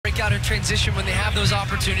out in transition when they have those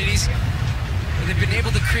opportunities. And they've been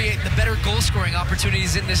able to create the better goal-scoring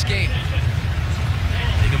opportunities in this game.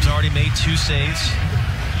 Bingham's already made 2 saves.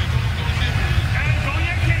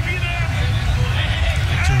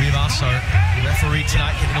 Victor Rivas, our referee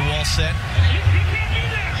tonight, getting the wall set.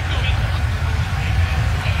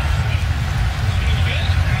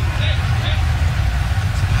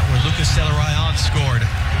 Where Lucas Celerayan scored.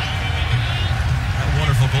 That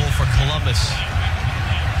wonderful goal for Columbus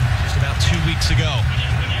just about 2 weeks ago.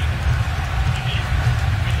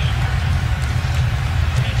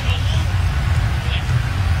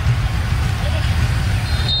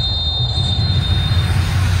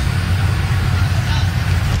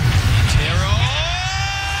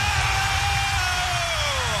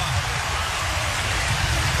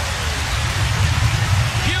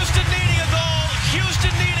 Houston needing a goal.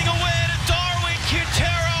 Houston needing a win. Darwin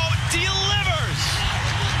Quintero delivers.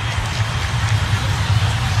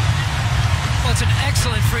 Well, it's an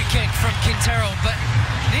excellent free kick from Quintero, but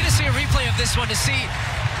need to see a replay of this one to see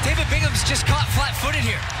David Bingham's just caught flat-footed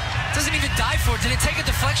here. Doesn't even dive for it. Did it take a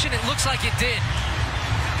deflection? It looks like it did.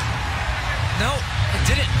 No, it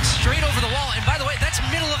didn't. Straight over the wall. And by the way, that's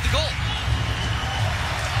middle of the goal.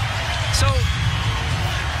 So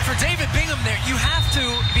for David Bingham there, you have to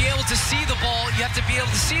be able to see the ball. You have to be able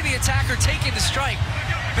to see the attacker taking the strike.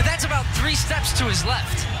 But that's about 3 steps to his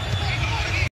left.